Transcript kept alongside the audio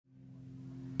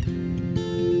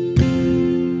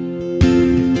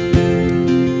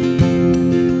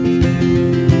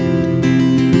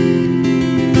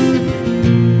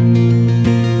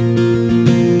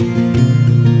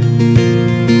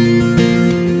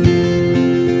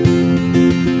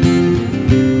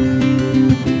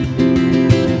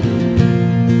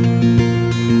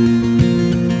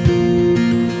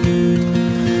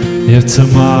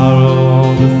tomorrow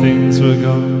all the things were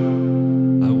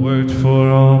gone I worked for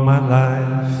all my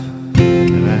life,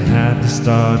 and I had to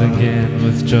start again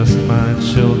with just my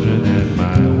children and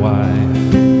my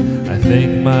wife. I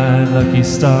thank my lucky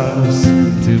stars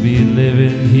to be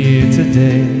living here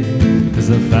today, 'cause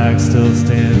the flag still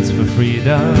stands for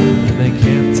freedom and they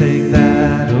can't take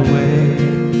that away.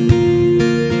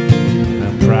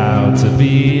 I'm proud to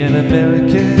be an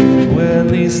American, where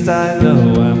at least I know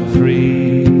I'm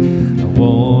free. I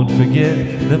won't forget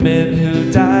the men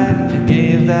who died and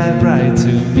gave that right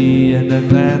to me, and I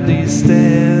gladly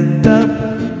stand up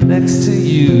next to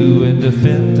you and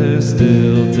defend her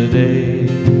still today,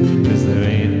 'cause there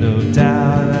ain't no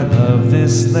doubt I love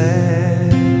this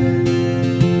land.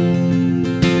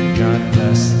 God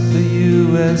bless the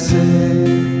USA.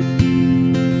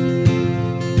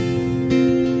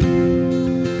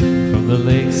 From the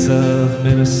lakes of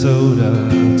Minnesota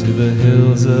to the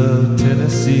hills of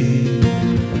Tennessee,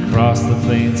 across the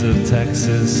plains of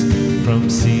Texas, from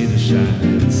sea to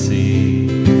shining sea,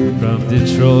 from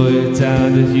Detroit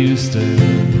down to Houston,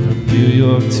 from New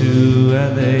York to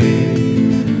LA.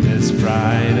 There's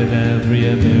pride in every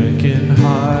American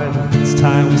heart. It's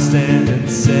time we stand and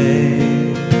say,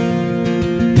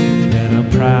 and I'm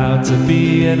proud to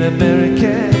be an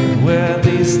American, where at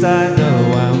least I know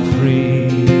I'm free.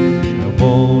 I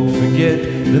won't forget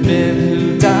the men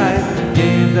who died and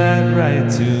gave that right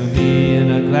to me, and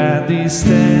I gladly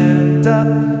stand up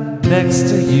next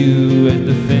to you and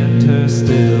defend her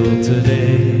still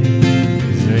today,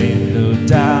 'cause there ain't no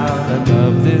doubt I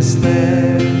love this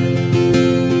land.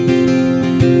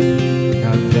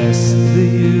 God bless the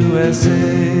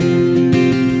USA.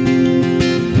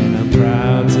 And I'm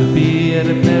proud to be an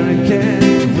American,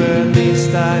 where at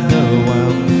least I know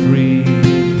I'm free.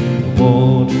 I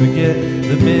won't forget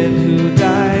the men who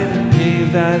died and gave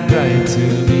that right to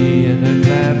me, and I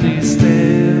gladly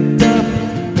stand up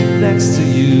next to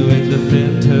you and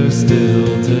defend her still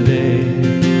today.